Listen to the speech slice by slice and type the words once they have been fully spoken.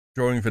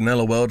During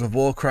vanilla World of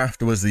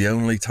Warcraft was the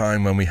only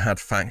time when we had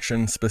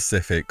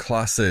faction-specific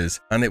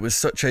classes, and it was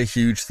such a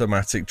huge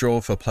thematic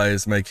draw for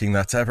players making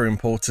that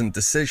ever-important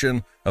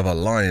decision of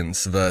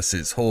Alliance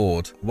versus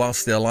Horde.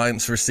 Whilst the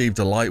Alliance received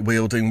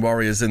light-wielding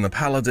warriors in the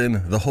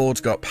Paladin, the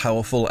Horde got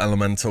powerful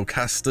elemental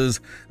casters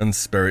and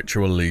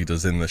spiritual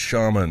leaders in the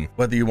Shaman.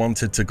 Whether you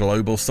wanted to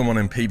global someone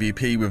in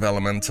PvP with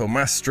elemental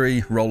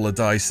mastery, roll a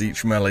dice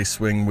each melee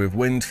swing with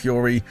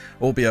Windfury,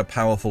 or be a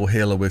powerful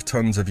healer with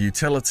tons of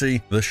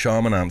utility, the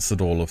Shaman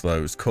answered all of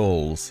those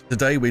calls.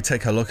 Today we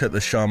take a look at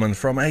the Shaman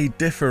from a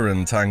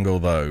different angle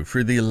though,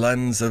 through the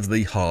lens of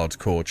the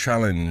hardcore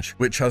challenge,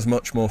 which has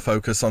much more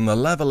focus on the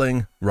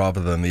leveling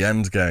rather than the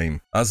endgame.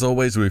 As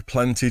always, we've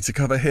plenty to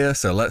cover here,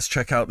 so let's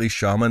check out the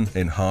Shaman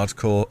in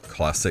hardcore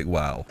classic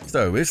WoW.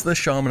 So, is the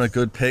Shaman a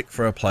good pick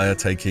for a player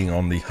taking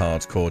on the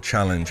hardcore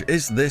challenge?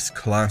 Is this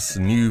class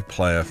new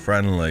player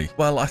friendly?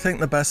 Well, I think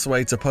the best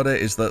way to put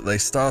it is that they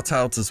start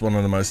out as one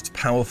of the most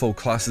powerful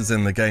classes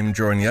in the game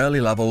during the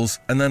early levels,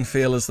 and then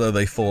feel as though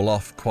they fall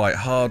off quite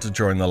hard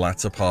during the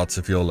latter part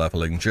of your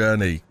leveling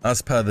journey.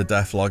 As per the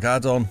Deathlog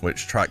add-on,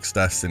 which tracks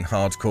deaths in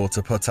hardcore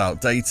to put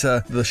out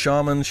data, the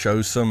Shaman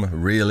shows some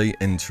really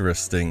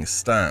interesting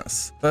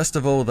stats. First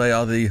of all, they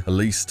are the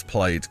least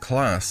played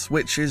class,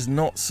 which is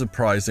not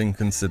surprising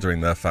considering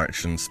their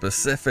faction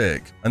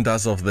specific, and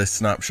as of this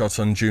snapshot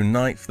on June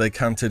 9th, they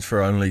counted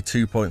for only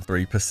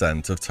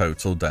 2.3% of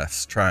total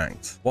deaths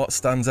tracked. What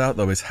stands out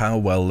though is how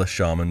well the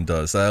Shaman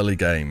does early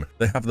game.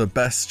 They have the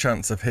best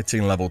chance of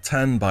hitting level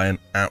 10 by an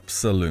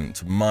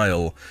absolute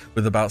mile,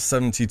 with about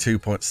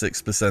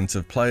 72.6%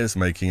 of players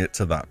making it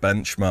to that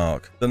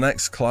benchmark. The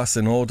next class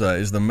in order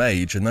is the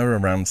Mage, and they're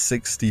around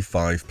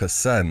 65%.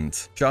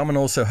 Shaman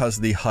also has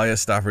the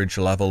highest average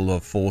level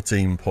of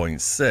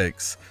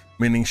 14.6,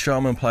 meaning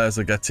Shaman players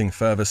are getting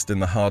furthest in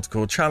the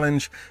hardcore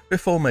challenge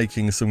before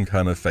making some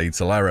kind of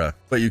fatal error.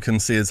 But you can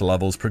see as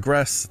levels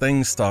progress,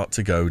 things start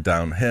to go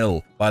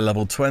downhill. By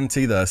level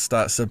 20, their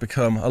stats have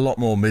become a lot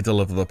more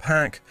middle of the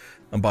pack,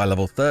 and by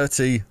level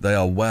 30, they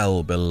are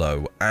well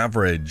below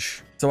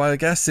average. So I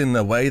guess in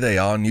a way they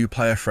are new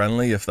player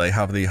friendly if they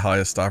have the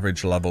highest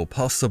average level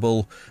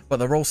possible, but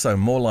they're also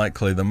more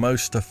likely than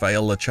most to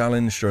fail the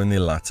challenge during the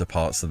latter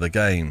parts of the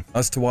game.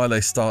 As to why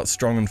they start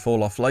strong and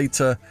fall off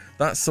later,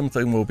 that's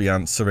something we'll be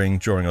answering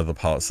during other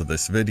parts of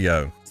this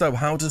video. So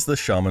how does the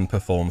Shaman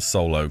perform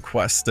solo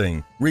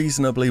questing?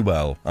 Reasonably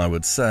well, I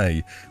would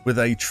say. With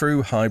a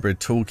true hybrid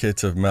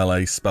toolkit of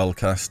melee,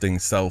 spellcasting,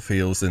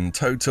 self-heals and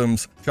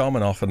totems,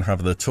 Shaman often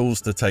have the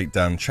tools to take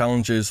down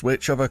challenges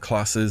which other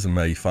classes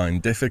may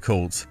find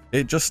difficult.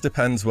 It just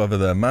depends whether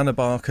their mana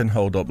bar can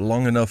hold up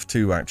long enough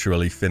to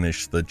actually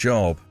finish the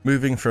job.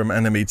 Moving from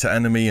enemy to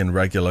enemy in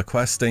regular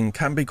questing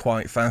can be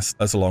quite fast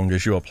as long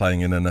as you are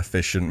playing in an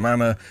efficient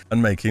manner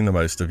and making the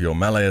most of your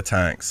melee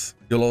attacks.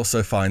 You'll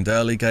also find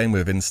early game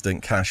with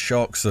instant cast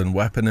shocks and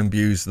weapon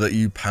imbues that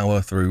you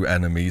power through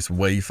enemies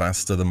way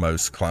faster than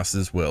most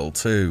classes will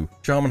too.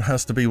 Shaman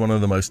has to be one of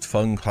the most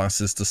fun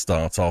classes to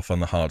start off on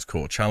the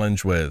hardcore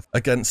challenge with.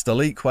 Against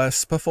elite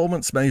quests,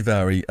 performance may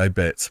vary a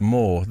bit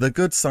more. The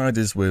good side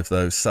is with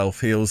those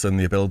self-heals and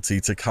the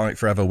ability to kite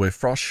forever with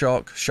Frost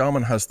Shock,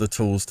 Shaman has the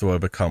tools to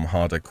overcome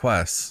harder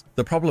quests.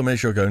 The problem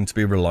is you're going to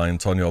be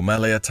reliant on your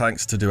melee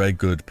attacks to do a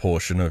good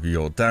portion of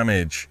your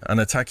damage,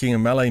 and attacking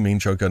in melee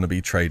means you're going to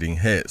be trading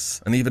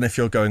hits, and even if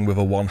you're going with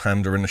a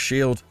one-hander and a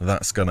shield,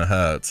 that's gonna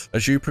hurt.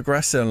 As you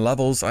progress in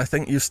levels, I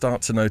think you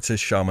start to notice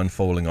Shaman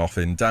falling off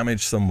in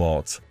damage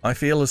somewhat. I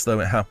feel as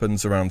though it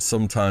happens around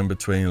sometime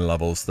between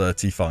levels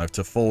 35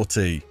 to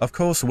 40. Of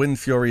course,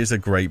 Windfury is a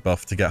great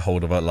buff to get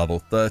hold of at level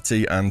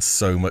 30 and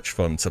so much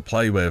fun to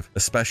play with,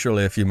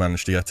 especially if you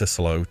manage to get a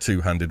slow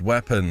two-handed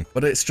weapon,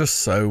 but it's just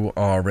so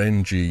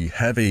RNG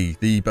heavy.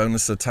 The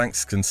bonus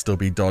attacks can still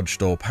be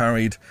dodged or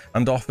parried,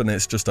 and often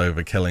it's just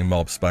overkilling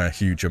mobs by a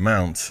huge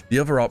amount. The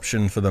other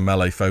option for the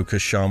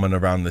melee-focused Shaman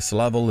around this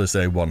level is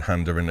a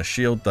one-hander and a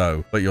shield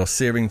though, but your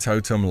Searing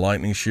Totem,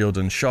 Lightning Shield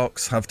and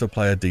Shocks have to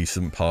play a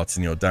decent part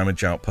in your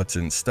damage output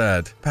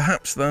instead.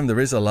 Perhaps then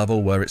there is a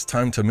level where it's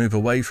time to move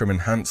away from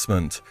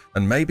enhancement,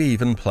 and maybe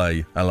even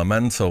play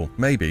Elemental.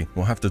 Maybe,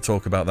 we'll have to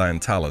talk about that in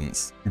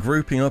talents.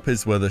 Grouping up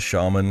is where the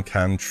Shaman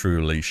can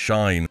truly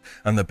shine,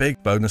 and the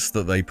big bonus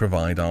that they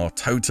provide are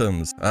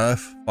totems: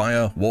 Earth,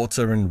 Fire,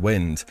 Water and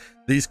Wind.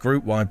 These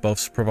group-wide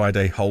buffs provide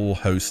a whole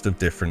host of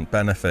different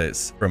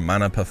benefits, from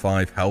mana per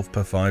 5, health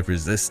per 5,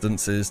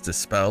 resistances, to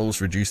spells,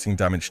 reducing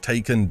damage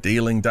taken,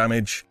 dealing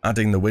damage,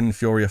 adding the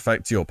Windfury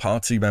effect to your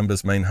party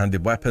members'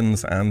 main-handed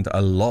weapons, and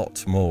a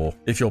lot more.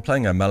 If you're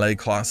playing a melee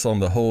class on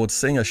the Horde,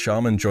 seeing a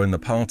Shaman join the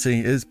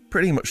party is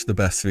pretty much the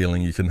best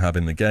feeling you can have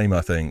in the game,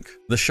 I think.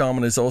 The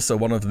Shaman is also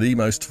one of the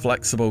most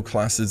flexible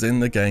classes in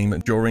the game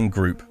during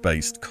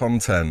group-based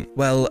content.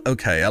 Well,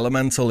 okay,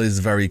 Elemental is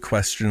very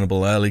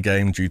questionable early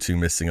game due to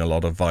missing a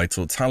lot of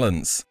vital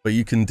talents, but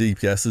you can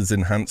DPS as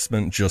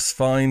enhancement just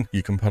fine,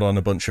 you can put on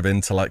a bunch of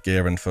intellect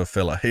gear and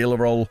fulfill a healer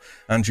role,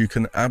 and you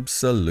can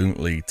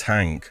absolutely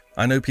tank.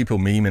 I know people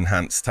meme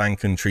enhanced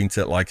tank and treat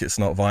it like it's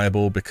not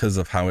viable because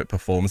of how it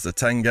performs at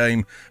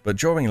endgame, but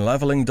during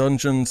leveling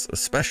dungeons,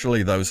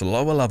 especially those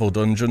lower level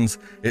dungeons,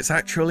 it's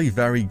actually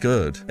very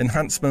good.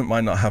 Enhancement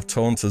might not have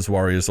taunt as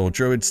warriors or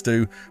druids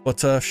do, but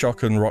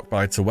Earthshock and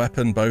Rockbiter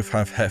Weapon both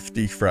have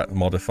hefty threat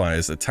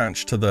modifiers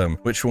attached to them,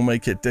 which will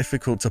make it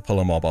difficult to pull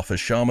a mob off a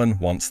Shaman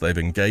once they've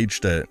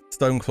engaged it.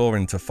 Stoneclaw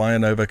into Fire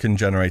Nova can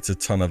generate a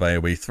ton of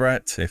AoE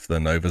threat if the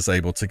Nova's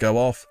able to go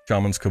off.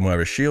 Shamans can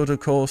wear a shield of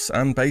course,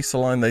 and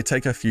baseline they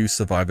take a few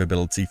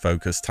survivability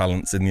focused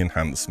talents in the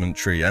enhancement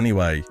tree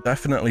anyway.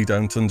 Definitely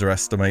don't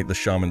underestimate the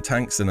Shaman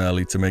tanks in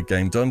early to mid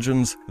game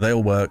dungeons,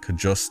 they'll work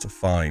just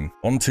fine.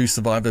 On to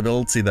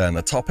survivability then,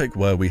 a topic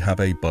where we have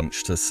a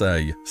bunch to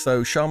say.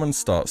 So Shamans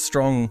start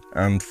strong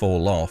and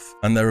fall off,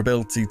 and their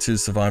ability to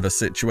survive a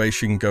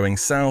situation going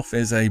south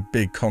is a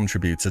big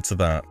contributor to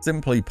that.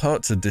 Simply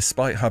put,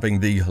 despite having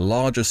the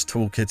largest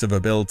toolkit of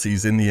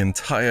abilities in the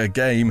entire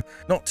game,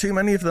 not too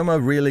many of them are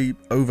really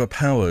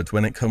overpowered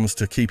when it comes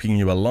to keeping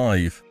you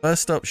alive.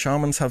 First up,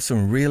 Shamans have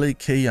some really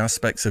key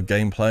aspects of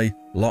gameplay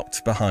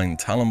locked behind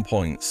talent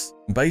points.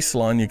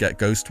 Baseline, you get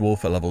Ghost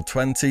Wolf at level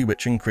 20,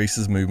 which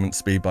increases movement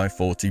speed by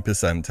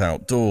 40%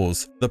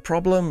 outdoors. The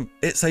problem,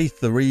 it's a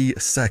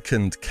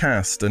 3-second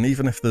cast, and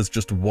even if there's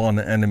just one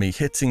enemy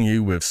hitting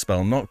you with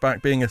spell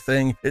knockback being a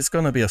thing, it's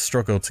gonna be a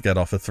struggle to get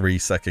off a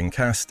 3-second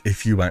cast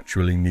if you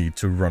actually need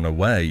to run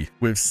away.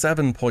 With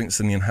 7 points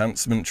in the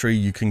enhancement tree,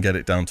 you can get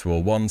it down to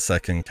a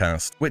 1-second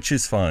cast, which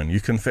is fine.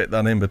 You can fit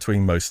that in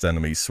between most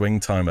enemies' swing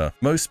timer.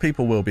 Most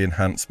people will be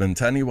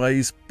enhancement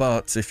anyways,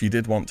 but if you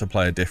did want to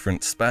play a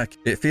different spec,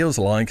 it feels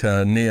like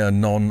a near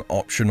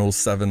non-optional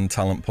 7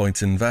 talent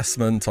point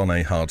investment on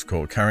a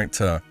hardcore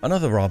character.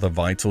 Another rather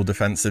vital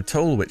defensive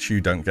tool which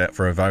you don't get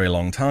for a very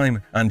long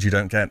time, and you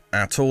don't get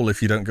at all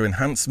if you don't go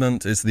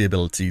enhancement, is the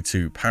ability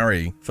to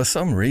parry. For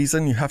some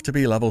reason you have to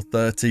be level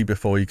 30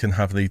 before you can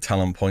have the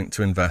talent point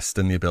to invest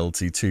in the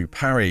ability to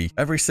parry.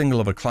 Every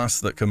single other class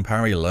that can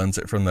parry learns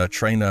it from their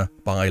trainer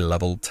by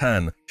level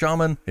 10.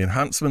 Shaman,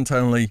 enhancement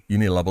only, you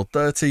need level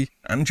 30,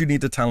 and you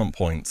need a talent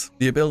point.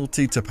 The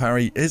ability to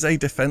parry is a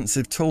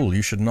defensive tool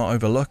you should not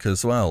overlook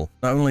as well.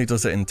 Not only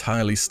does it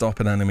entirely stop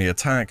an enemy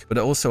attack, but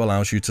it also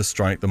allows you to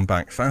strike them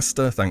back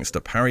faster thanks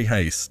to parry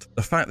haste.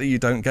 The fact that you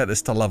don't get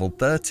this to level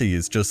 30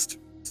 is just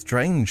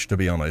strange, to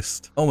be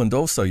honest. Oh, and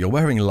also you're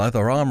wearing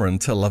leather armor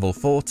until level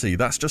 40.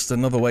 That's just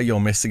another way you're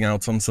missing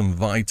out on some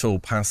vital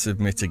passive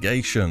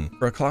mitigation.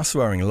 For a class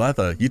wearing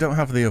leather, you don't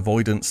have the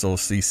avoidance or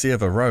CC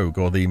of a rogue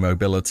or the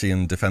mobility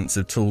and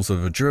defensive tools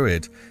of a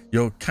druid.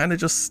 You're kind of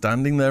just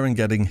standing there and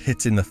getting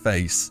hit in the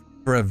face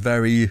for a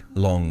very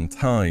long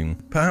time.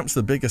 Perhaps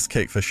the biggest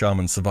kick for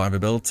Shaman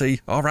survivability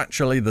are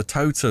actually the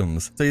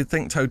totems. So you'd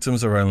think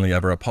totems are only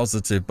ever a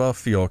positive buff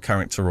for your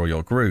character or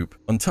your group,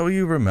 until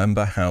you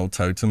remember how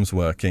totems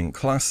work in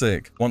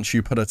Classic. Once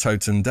you put a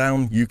totem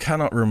down, you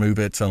cannot remove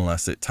it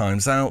unless it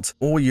times out,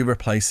 or you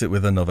replace it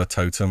with another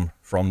totem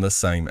from the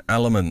same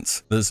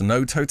element. There's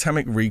no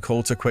totemic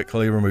recall to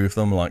quickly remove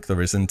them like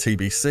there is in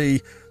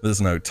TBC,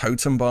 there's no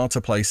totem bar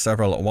to place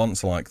several at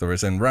once like there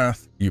is in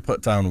Wrath. You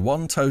put down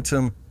one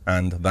totem,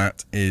 and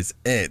that is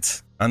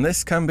it. And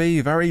this can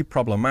be very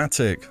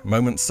problematic.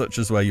 Moments such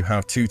as where you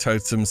have 2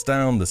 totems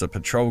down, there's a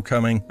patrol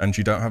coming, and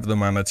you don't have the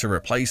mana to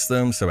replace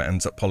them, so it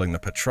ends up pulling the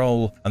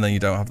patrol, and then you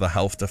don't have the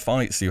health to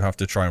fight, so you have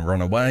to try and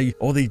run away,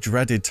 or the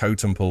dreaded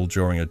totem pull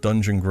during a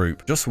dungeon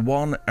group. Just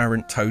one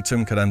errant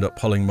totem could end up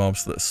pulling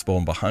mobs that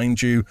spawn behind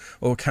you,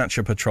 or catch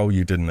a patrol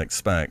you didn't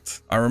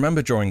expect. I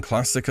remember during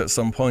Classic at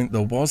some point,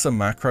 there was a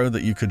macro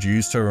that you could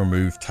use to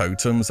remove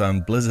totems,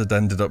 and Blizzard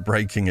ended up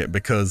breaking it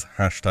because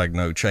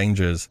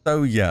 #NoChanges.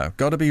 So yeah,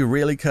 gotta be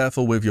really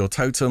careful with your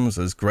totems.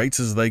 As great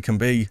as they can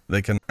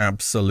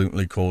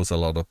absolutely cause a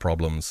lot of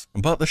problems.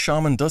 But the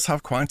Shaman does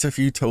have quite a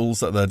few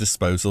tools at their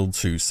disposal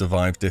to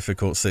survive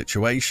difficult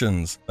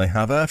situations. They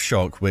have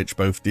Earthshock, which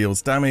both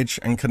deals damage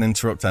and can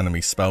interrupt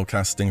enemy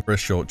spellcasting for a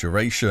short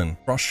duration.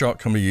 Frostshot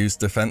can be used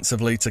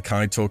defensively to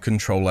kite or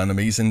control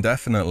enemies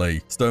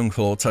indefinitely.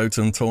 Stoneclaw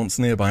Totem taunts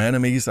nearby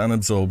enemies and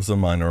absorbs a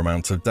minor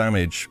amount of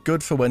damage,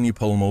 good for when you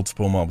pull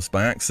multiple mobs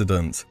by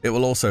accident. It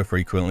will also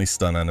frequently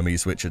stun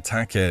enemies which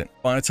attack it.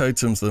 Fire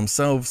Totems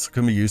themselves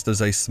can be used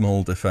as a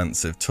small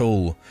defensive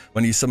tool.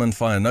 When you summon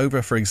Fire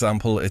Nova, for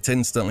example, it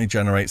instantly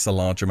generates a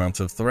large amount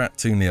of threat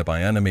to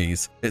nearby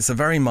enemies. It's a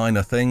very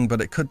minor thing,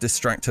 but it could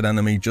distract an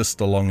enemy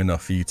just long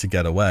enough for you to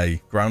get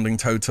away. Grounding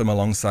Totem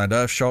alongside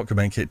Earthshock can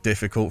make it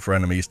difficult for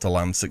enemies to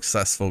land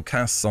successful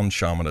casts on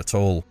Shaman at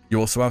all. You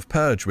also have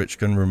Purge, which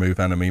can remove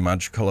enemy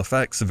magical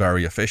effects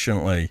very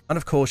efficiently. And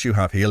of course you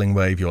have Healing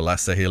Wave, your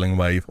lesser Healing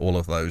Wave, all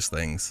of those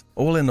things.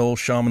 All in all,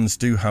 Shamans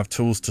do have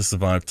tools to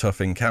survive tough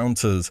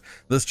encounters.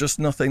 There's just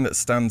nothing that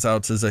stands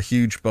out as a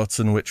huge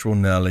button which will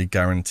nearly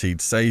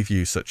guaranteed save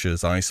you, such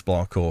as Ice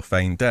Block or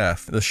Feign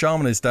Death. The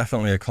Shaman is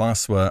definitely a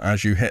class where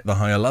as you hit the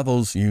higher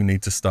levels, you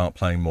need to start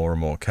playing more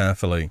and more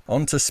carefully.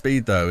 On to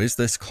speed though, is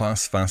this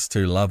class fast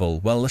to level?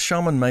 Well, the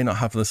Shaman may not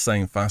have the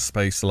same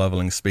fast-paced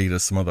leveling speed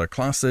as some other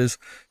classes,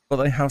 but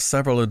they have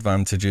several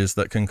advantages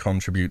that can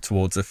contribute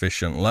towards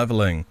efficient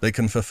leveling. They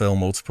can fulfill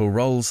multiple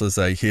roles as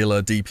a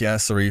healer,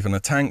 DPS, or even a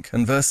tank,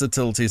 and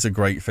versatility is a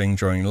great thing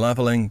during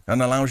leveling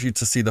and allows you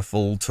to see the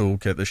full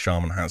toolkit the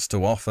Shaman has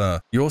to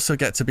offer. You also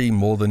get to be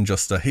more than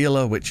just a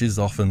healer, which is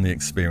often the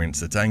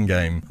experience at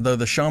endgame. Though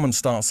the Shaman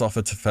starts off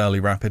at a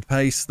fairly rapid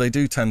pace, they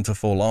do tend to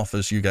fall off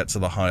as you get to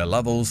the higher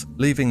levels,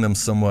 leaving them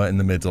somewhere in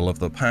the middle of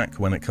the pack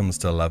when it comes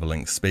to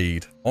leveling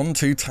speed. On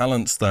to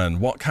talents then.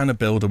 What kind of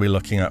build are we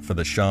looking at for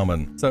the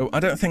Shaman? So I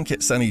don't think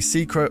it's any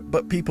secret,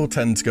 but people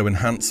tend to go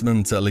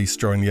enhancement, at least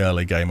during the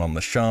early game on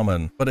the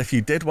Shaman. But if you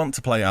did want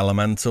to play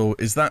elemental,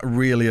 is that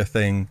really a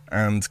thing,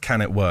 and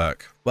can it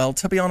work? Well,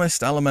 to be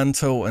honest,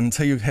 elemental,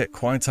 until you hit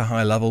quite a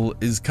high level,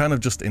 is kind of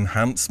just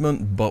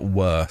enhancement, but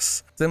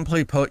worse.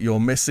 Simply put, you're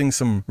missing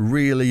some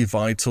really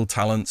vital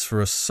talents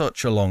for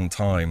such a long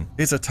time.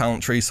 Here's a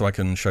talent tree so I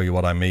can show you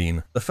what I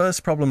mean. The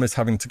first problem is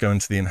having to go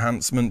into the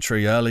enhancement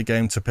tree early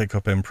game to pick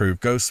up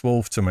improved Ghost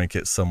Wolf to make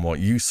it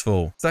somewhat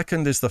useful.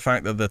 Second is the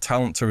fact that the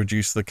talent to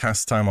reduce the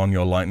cast time on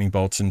your lightning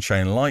bolt and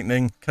chain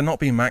lightning cannot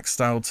be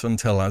maxed out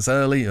until as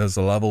early as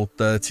level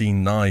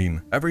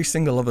 39. Every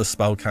single other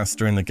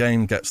spellcaster in the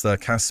game gets their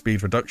cast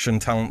speed reduction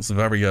talents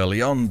very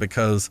early on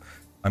because,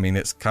 I mean,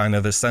 it's kind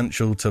of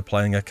essential to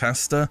playing a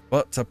caster,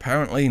 but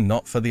apparently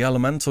not for the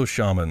elemental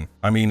Shaman.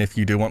 I mean, if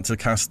you do want to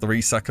cast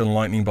 3-second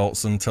lightning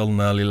bolts until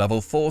nearly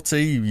level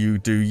 40, you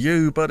do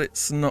you, but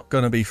it's not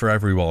going to be for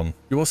everyone.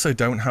 You also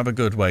don't have a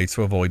good way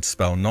to avoid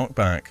spell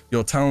knockback.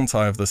 Your talent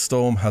Eye of the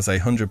Storm has a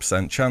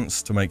 100%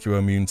 chance to make you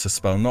immune to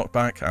spell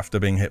knockback after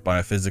being hit by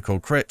a physical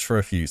crit for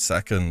a few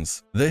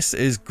seconds. This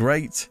is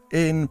great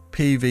in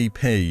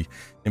PvP.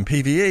 In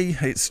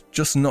PvE, it's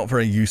just not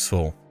very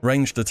useful.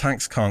 Ranged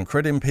attacks can't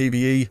crit in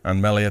PvE,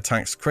 and melee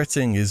attacks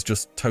critting is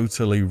just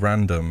totally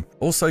random.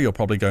 Also, you're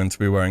probably going to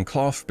be wearing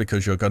cloth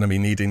because you're going to be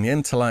needing the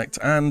intellect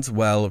and,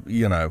 well,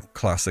 you know,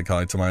 classic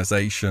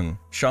itemization.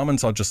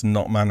 Shamans are just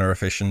not mana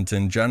efficient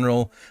in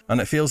general, and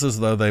it feels as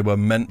though they were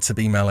meant to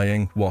be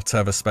meleeing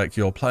whatever spec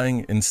you're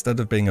playing instead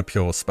of being a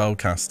pure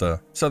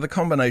spellcaster. So the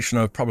combination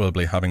of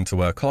probably having to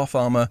wear cloth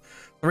armor,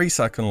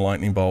 3-second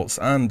lightning bolts,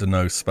 and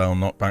no spell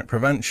knockback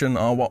prevention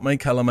are what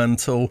make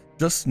elemental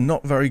just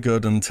not very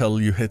good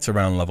until you hit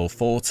around level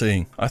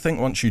 40. I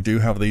think once you do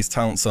have these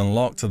talents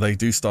unlocked, they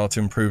do start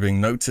improving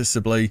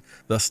noticeably.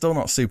 They're still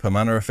not super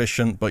mana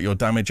efficient, but your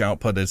damage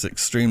output is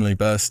extremely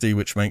bursty,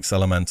 which makes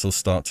elemental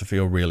start to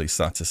feel really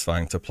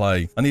satisfying to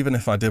play. And even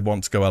if I did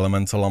want to go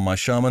elemental on my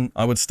Shaman,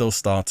 I would still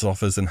start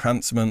off as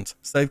enhancement,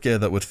 save gear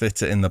that would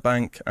fit it in the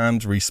bank,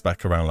 and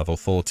respec around level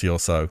 40 or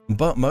so.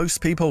 But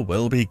most people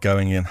will be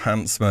going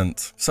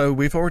enhancement. So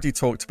we've already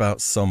talked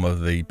about some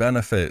of the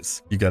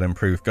benefits. You get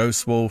improved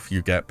Ghost Wolf,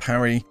 you get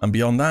parry, and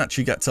beyond that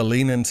you get to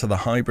lean into the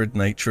hybrid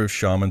nature of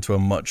Shaman to a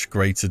much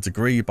greater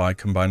degree by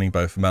combining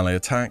both melee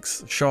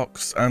attacks,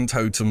 shocks, and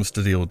totems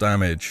to deal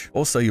damage.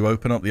 Also, you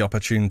open up the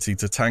opportunity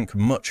to tank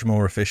much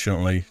more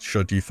efficiently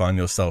should you find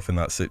yourself in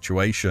that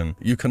situation.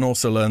 You can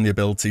also learn the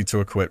ability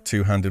to equip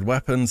two-handed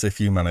weapons if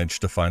you manage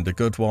to find a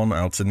good one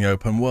out in the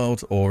open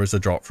world or as a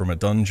drop from a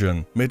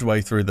dungeon.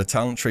 Midway through the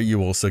talent tree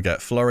you also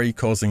get Flurry,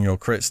 causing your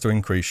crits to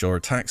increase your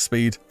attack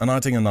speed and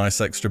adding a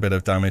nice extra bit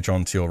of damage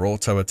onto your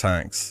auto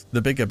attacks.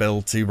 The big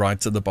ability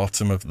right at the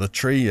bottom of the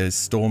tree is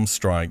Storm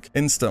Strike,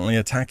 instantly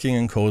attacking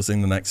and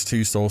causing the next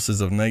two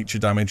sources of nature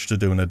damage to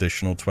do an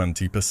additional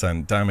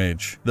 20%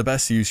 damage. The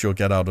best use you'll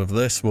get out of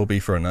this will be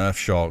for an Earth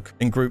Shock.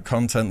 In group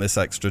content, this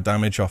extra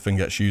damage often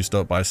gets used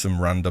up by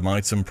some random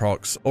item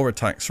procs or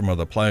attacks from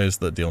other players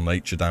that deal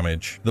nature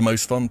damage. The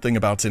most fun thing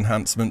about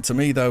enhancement to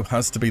me though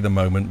has to be the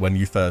moment when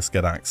you first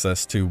get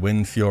access to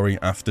Windfury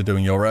after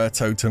doing your Air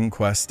Totem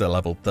quest at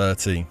level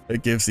 30.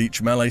 It gives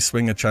each melee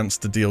swing a chance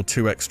to deal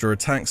 2 extra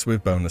attacks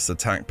with bonus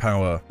attack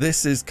power.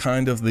 This is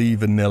kind of the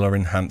vanilla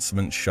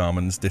enhancement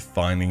Shaman's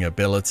defining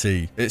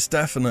ability. It's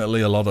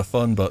definitely a lot of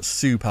fun but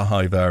super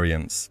high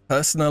variance.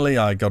 Personally,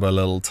 I got a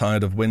little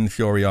tired of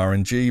Windfury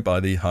RNG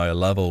by the higher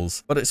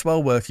levels, but it's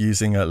well worth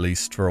using at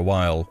least for a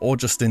while, or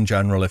just in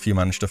general if you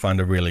manage to find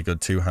a really good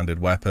two-handed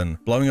weapon.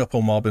 Blowing up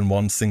a mob in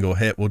one single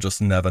hit will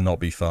just never not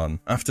be fun.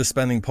 After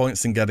spending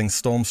points and getting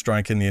Storm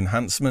Strike in the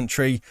enhancement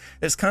tree,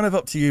 it's kind of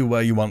up to you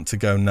where you want to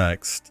go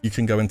next. You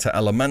can go into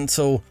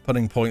elemental,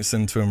 putting points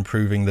into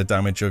improving the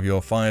damage of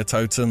your fire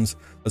totems,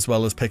 as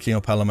well as picking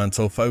up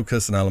elemental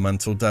focus and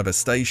elemental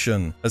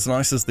devastation. As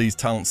nice as these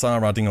talents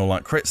are adding all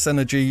that crit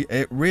synergy,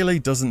 it really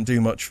doesn't do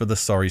much for the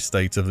sorry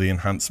state of the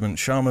enhancement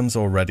Shaman's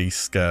already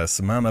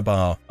scarce mana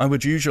bar. I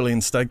would usually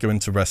instead go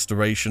into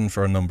restoration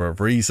for a number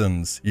of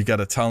reasons. You get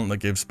a talent that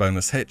gives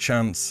bonus hit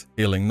chance,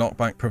 healing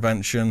knockback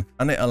prevention,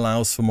 and it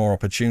allows for more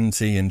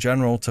opportunity in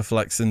general to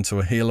flex into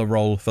a healer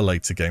role for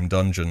later game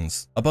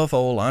dungeons. Above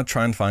all, I'd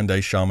try and find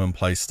a Shaman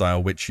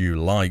playstyle which you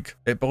like.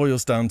 It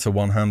boils down to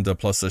one-hander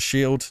plus a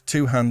shield,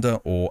 two two-hander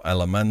or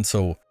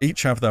elemental.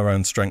 Each have their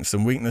own strengths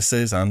and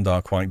weaknesses and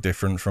are quite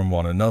different from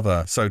one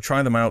another, so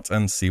try them out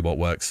and see what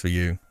works for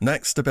you.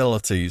 Next,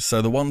 abilities.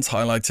 So the ones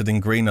highlighted in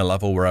green are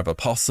level wherever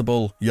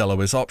possible,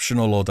 yellow is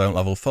optional or don't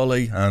level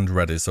fully, and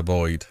red is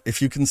avoid.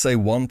 If you can say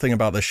one thing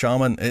about the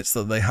Shaman, it's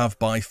that they have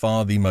by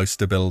far the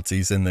most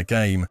abilities in the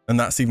game, and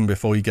that's even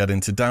before you get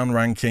into down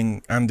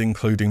ranking and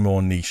including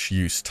more niche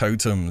use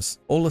totems.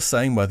 All the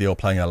same, whether you're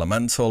playing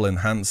elemental,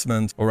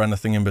 enhancement, or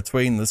anything in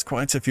between, there's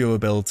quite a few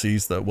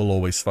abilities that will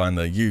always find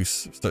their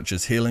use, such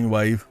as healing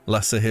wave,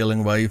 lesser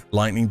healing wave,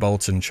 lightning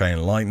bolt, and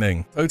chain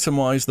lightning. Totem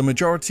wise, the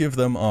majority of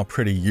them are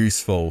pretty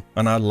useful,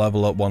 and I'd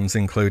level up ones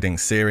including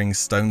searing,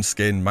 stone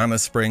skin, mana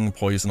spring,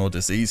 poison or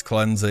disease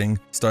cleansing,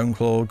 stone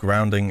claw,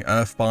 grounding,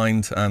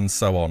 earthbind, and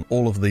so on.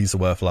 All of these are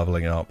worth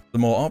leveling up. The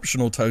more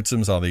optional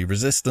totems are the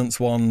resistance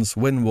ones,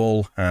 wind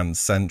wall, and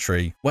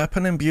sentry.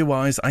 Weapon imbue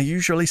wise, I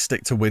usually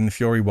stick to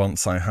Windfury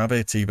once I have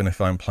it, even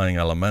if I'm playing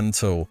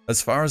elemental.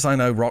 As far as I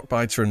know,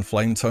 Rockbiter and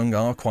Flame Tongue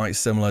are quite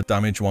similar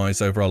damage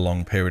wise over a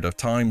long period of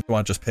time, so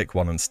I just pick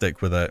one and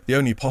stick with it. The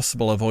only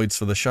possible avoids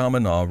for the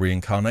Shaman are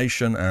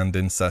reincarnation and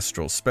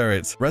ancestral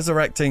spirit.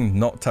 Resurrecting,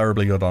 not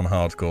terribly good on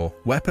hardcore.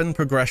 Weapon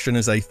progression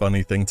is a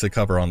funny thing to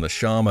cover on the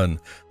Shaman.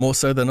 More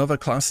so than other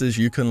classes,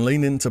 you can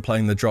lean into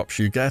playing the drops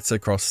you get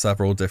across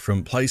several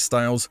different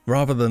playstyles,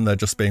 rather than there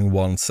just being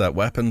one set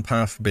weapon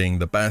path being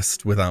the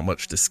best without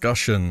much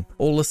discussion.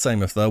 All the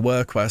same, if there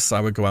were quests I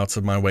would go out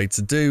of my way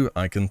to do,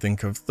 I can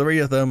think of 3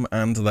 of them,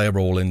 and they're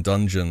all in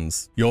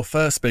dungeons. Your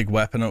first big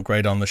weapon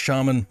upgrade on the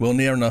Shaman will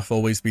near enough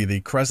always be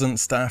the Crescent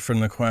Staff from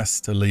the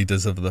quest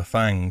Leaders of the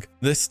Fang.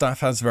 This staff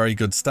has very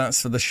good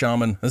stats for the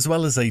Shaman, as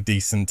well as a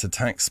decent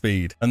attack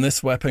speed, and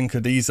this weapon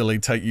could easily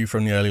take you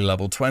from the early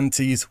level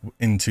 20s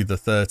into the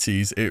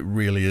 30s, it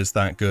really is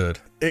that good.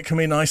 It can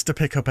be nice to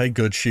pick up a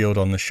good shield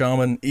on the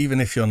Shaman,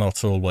 even if you're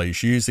not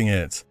always using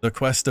it. The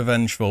quest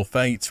Vengeful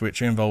Fate,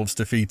 which involves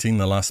defeating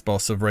the last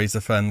boss of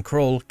Razorfen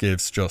Crawl,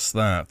 gives just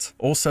that.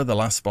 Also, the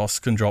last boss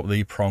can drop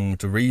the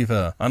Pronged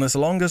Reaver, and as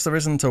long as there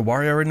isn't a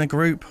warrior in a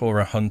group or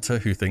a hunter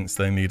who thinks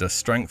they need a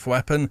strength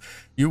weapon,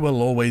 you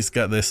will always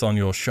get this on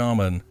your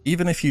Shaman.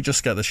 Even if you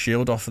just get the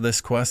shield off of this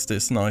quest,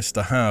 it's nice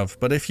to have,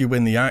 but if you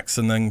win the axe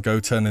and then go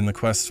turn in the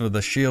quest for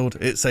the shield,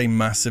 it's a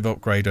massive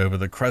upgrade over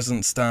the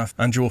Crescent Staff,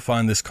 and you will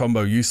find this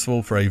combo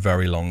useful for a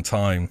very long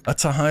time.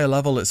 At a higher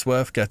level, it's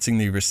worth getting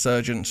the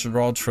Resurgence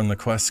Rod from the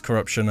quest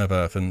Corruption of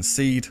Earth and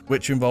Seed,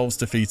 which involves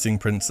defeating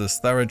Princess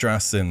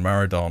Theradras in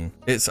Maradon.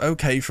 It's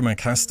okay from a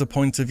caster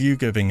point of view,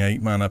 giving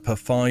 8 mana per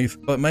 5,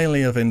 but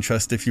mainly of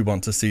interest if you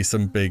want to see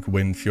some big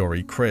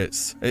Windfury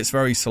crits. It's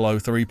very slow,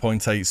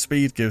 3.8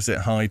 speed gives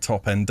it high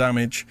top end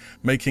damage,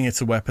 making it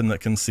a weapon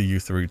that can see you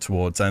through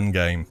towards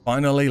endgame.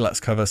 Finally, let's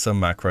cover some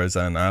macros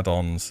and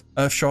add-ons.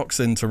 Earthshock's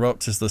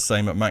Interrupt is the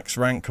same at max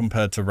rank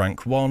compared to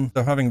rank 1,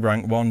 so having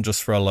rank 1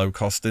 just for a low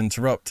cost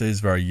interrupt is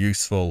very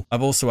useful.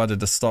 I've also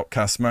added a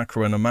stopcast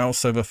macro and a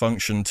mouseover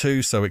function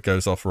too, so it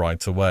goes off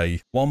right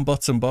away. One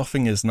button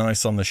buffing is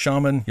nice on the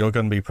Shaman, you're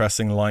going to be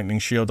pressing Lightning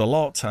Shield a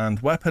lot, and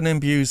weapon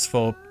imbues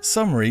for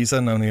some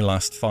reason only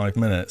last 5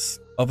 minutes.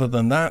 Other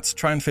than that,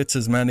 try and fit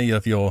as many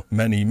of your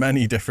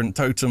many different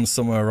totems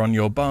somewhere on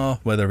your bar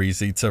where they're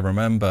easy to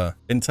remember.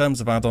 In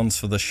terms of add-ons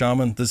for the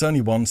Shaman, there's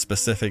only one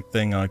specific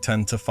thing I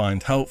tend to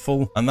find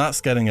helpful, and that's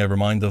getting a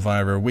reminder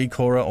via a weak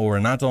aura or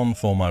an add-on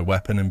for my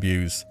weapon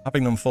imbues.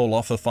 Having them fall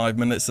off for 5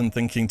 minutes and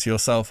thinking to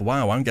yourself,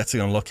 wow, I'm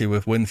getting unlucky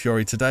with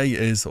Windfury today,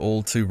 is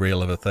all too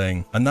real of a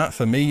thing. And that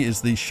for me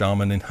is the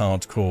Shaman in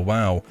hardcore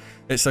WoW.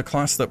 It's a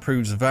class that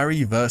proves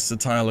very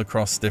versatile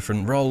across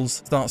different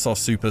roles, starts off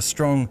super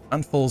strong,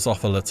 and falls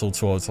off a little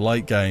towards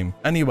late game.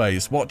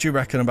 Anyways, what do you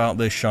reckon about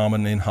this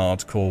Shaman in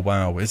hardcore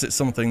WoW? Is it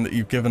something that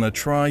you've given a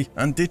try,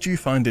 and did you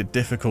find it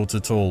difficult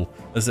at all,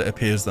 as it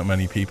appears that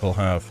many people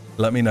have?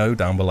 Let me know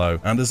down below,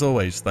 and as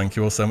always, thank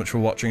you all so much for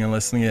watching and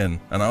listening in,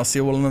 and I'll see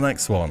you all in the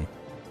next one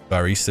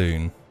very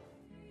soon.